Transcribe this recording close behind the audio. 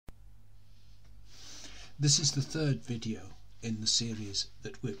This is the third video in the series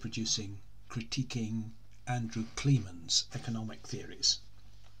that we're producing critiquing Andrew Kliman's economic theories.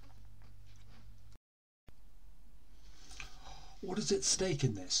 What is at stake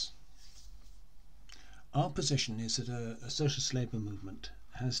in this? Our position is that a socialist labour movement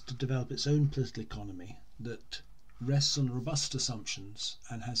has to develop its own political economy that rests on robust assumptions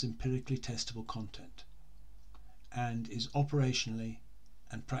and has empirically testable content and is operationally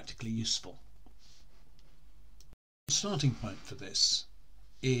and practically useful. The starting point for this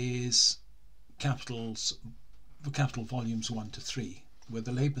is Capital volumes 1 to 3, where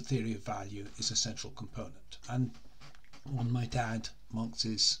the labour theory of value is a central component, and one might add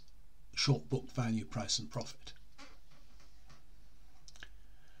Marx's short book Value, Price and Profit.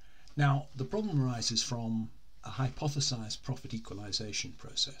 Now, the problem arises from a hypothesized profit equalization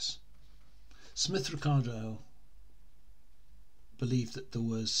process. Smith-Ricardo believed that there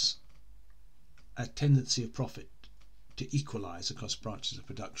was a tendency of profit to equalize across branches of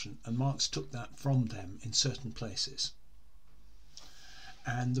production, and Marx took that from them in certain places.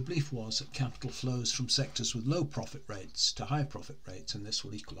 And the belief was that capital flows from sectors with low profit rates to high profit rates, and this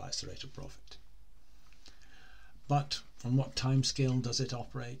will equalize the rate of profit. But on what time scale does it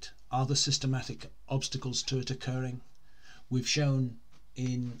operate? Are there systematic obstacles to it occurring? We've shown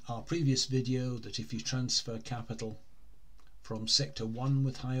in our previous video that if you transfer capital from sector 1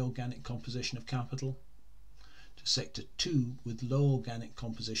 with high organic composition of capital to sector 2 with low organic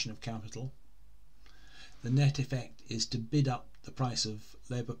composition of capital, the net effect is to bid up the price of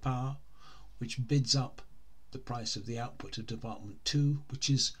labour power, which bids up the price of the output of Department 2, which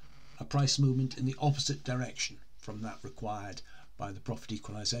is a price movement in the opposite direction from that required by the profit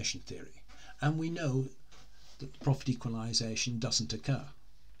equalization theory. And we know that the profit equalization doesn't occur.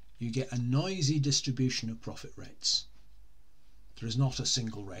 You get a noisy distribution of profit rates. There is not a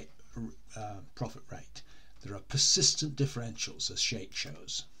single profit rate. There are persistent differentials, as Shake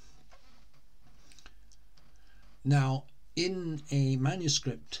shows. Now, in a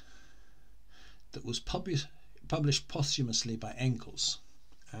manuscript that was published posthumously by Engels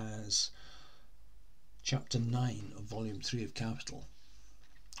as chapter 9 of volume 3 of Capital,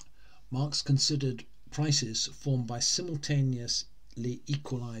 Marx considered prices formed by simultaneously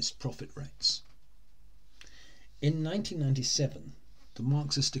equalized profit rates. In 1997, the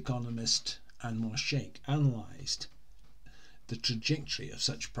Marxist economist Anwar Shaikh analysed the trajectory of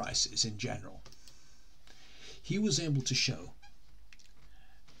such prices in general. He was able to show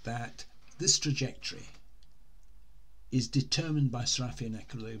that this trajectory is determined by Sraffian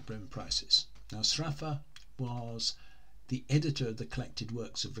equilibrium prices. Now, Sraffa was the editor of the collected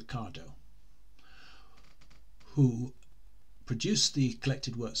works of Ricardo, who produced the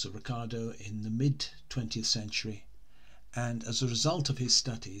collected works of Ricardo in the mid-20th century, and as a result of his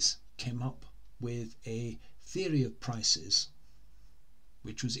studies came up with a theory of prices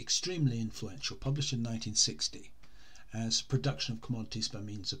which was extremely influential, published in 1960 as Production of Commodities by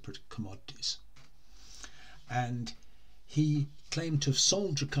Means of Commodities. And he claimed to have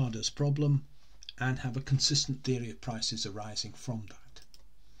solved Ricardo's problem and have a consistent theory of prices arising from that.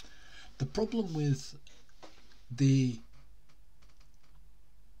 The problem with the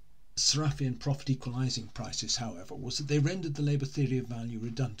Sraffian profit equalizing prices, however, was that they rendered the labour theory of value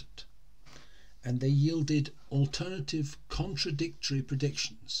redundant, and they yielded alternative contradictory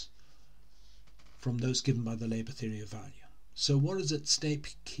predictions from those given by the labour theory of value. So what is at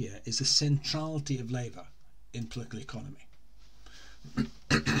stake here is the centrality of labour in political economy.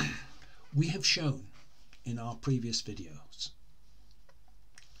 We have shown in our previous videos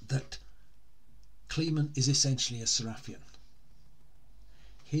that Kliman is essentially a Sraffian.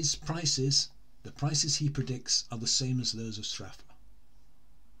 His prices, the prices he predicts, are the same as those of Sraffa.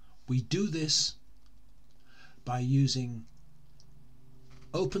 We do this by using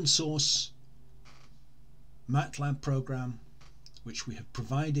open source MATLAB program which we have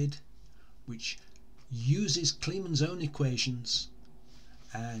provided, which uses Kliman's own equations,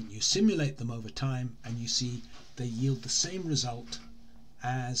 and you simulate them over time and you see they yield the same result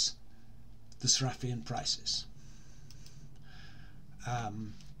as the Sraffian prices.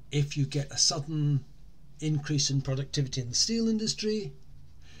 If you get a sudden increase in productivity in the steel industry,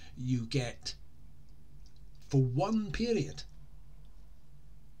 you get, for one period,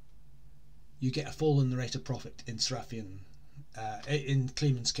 you get a fall in the rate of profit in in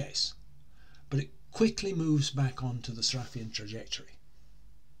Kliman's case, but it quickly moves back onto the Sraffian trajectory.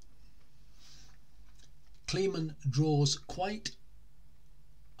 Kliman draws quite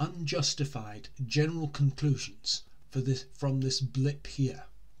unjustified general conclusions from this blip here.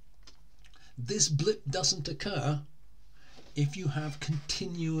 This blip doesn't occur if you have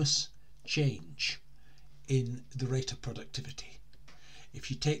continuous change in the rate of productivity. If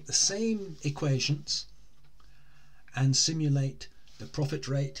you take the same equations and simulate the profit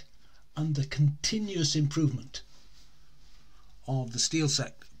rate under continuous improvement of the steel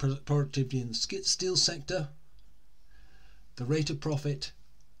sector, productivity in the steel sector, the rate of profit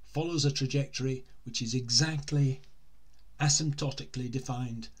follows a trajectory which is exactly asymptotically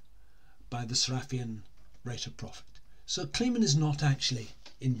defined by the Sraffian rate of profit. So Kliman is not actually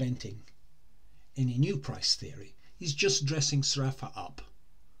inventing any new price theory. He's just dressing Sraffa up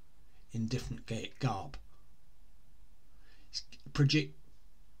in different garb. He's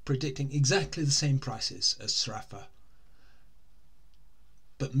predicting exactly the same prices as Sraffa,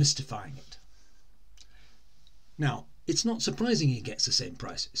 but mystifying it. Now, it's not surprising he gets the same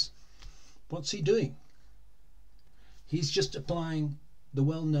prices. What's he doing? He's just applying the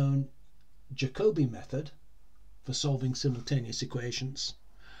well-known Jacobi method for solving simultaneous equations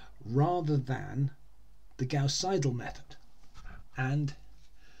rather than the Gauss-Seidel method. And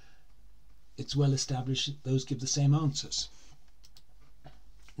it's well established that those give the same answers.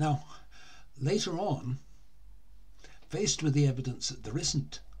 Now, later on, faced with the evidence that there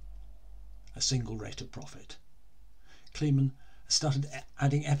isn't a single rate of profit, Kliman started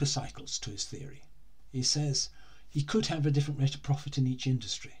adding epicycles to his theory. He says he could have a different rate of profit in each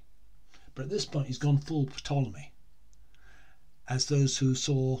industry, but at this point he's gone full Ptolemy, as those who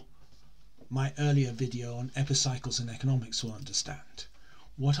saw my earlier video on epicycles in economics will understand.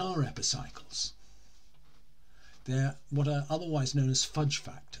 What are epicycles? They're what are otherwise known as fudge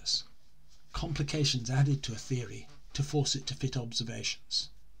factors, complications added to a theory to force it to fit observations.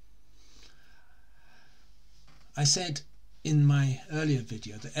 I said in my earlier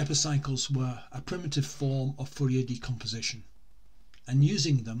video that epicycles were a primitive form of Fourier decomposition, and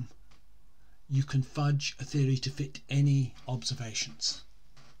using them you can fudge a theory to fit any observations.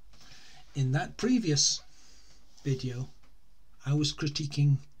 In that previous video I was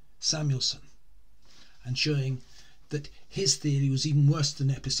critiquing Samuelson and showing that his theory was even worse than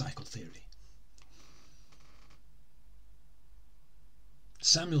epicycle theory.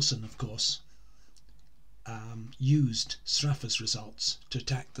 Samuelson, of course, used Sraffa's results to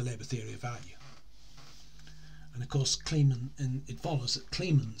attack the labour theory of value. And of course Kliman, and it follows that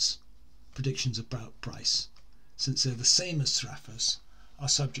Kliman's predictions about price, since they're the same as Sraffa's, are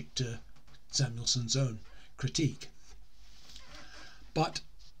subject to Samuelson's own critique. But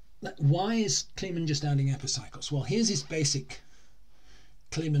why is Kliman just adding epicycles? Well, here's his basic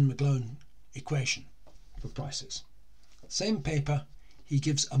Kliman-McGlone equation for prices. Same paper, he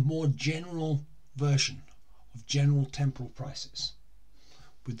gives a more general version of general temporal prices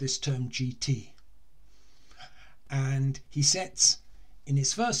with this term GT. And he sets, in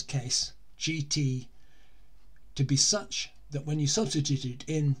his first case, GT to be such that when you substitute it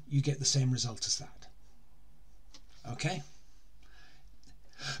in, you get the same result as that. Okay?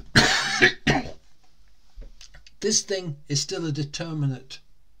 This thing is still a determinate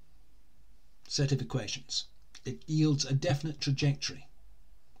set of equations. It yields a definite trajectory,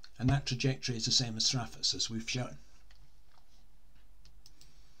 and that trajectory is the same as Sraffa's, as we've shown.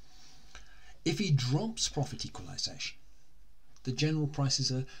 If he drops profit equalization, the general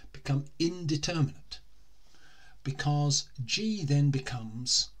prices become indeterminate, because G then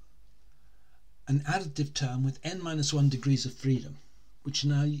becomes an additive term with n-1 degrees of freedom, which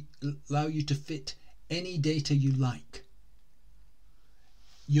now allow you to fit any data you like.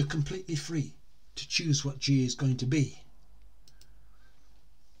 You're completely free to choose what G is going to be.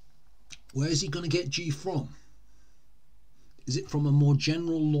 Where is he going to get G from? Is it from a more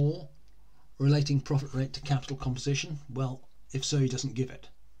general law relating profit rate to capital composition? Well, if so, he doesn't give it.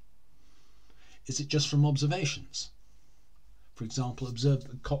 Is it just from observations? For example, observe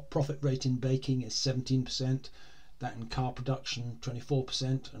that the profit rate in baking is 17%, that in car production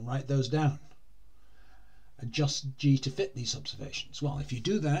 24%, and write those down. Adjust G to fit these observations. Well, if you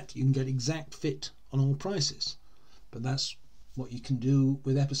do that, you can get exact fit on all prices. But that's what you can do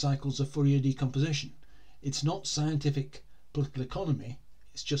with epicycles of Fourier decomposition. It's not scientific political economy,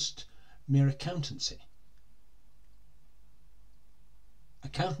 it's just mere accountancy.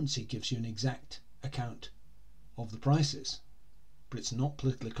 Accountancy gives you an exact account of the prices, but it's not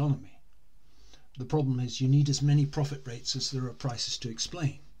political economy. The problem is you need as many profit rates as there are prices to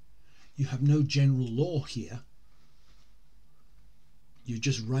explain. You have no general law here. You're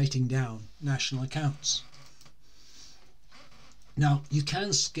just writing down national accounts. Now, you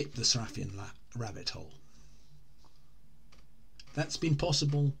can skip the Sraffian rabbit hole. That's been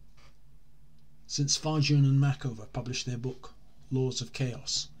possible since Farjun and Makover published their book Laws of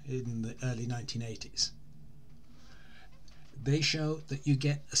Chaos in the early 1980s. they show that you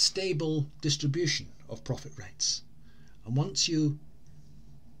get a stable distribution of profit rates. And once you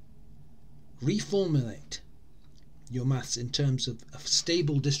reformulate your maths in terms of a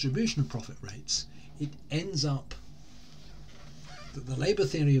stable distribution of profit rates, it ends up that the labour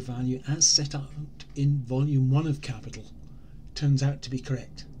theory of value as set out in volume 1 of Capital turns out to be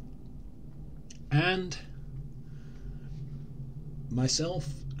correct. And myself,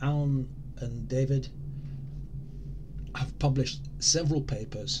 Alan and David have published several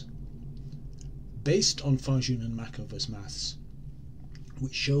papers based on Farjun and Makover's maths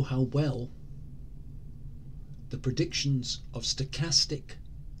which show how well the predictions of stochastic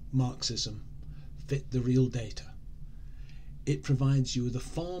Marxism fit the real data. It provides you with a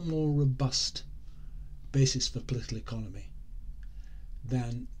far more robust basis for political economy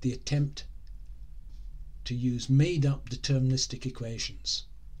than the attempt to use made-up deterministic equations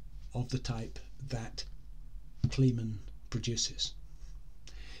of the type that Kliman produces.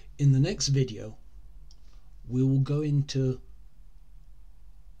 In the next video, we will go into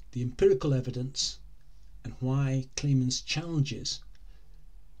the empirical evidence and why Kliman's challenges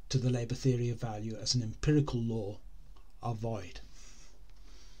to the labour theory of value as an empirical law are void.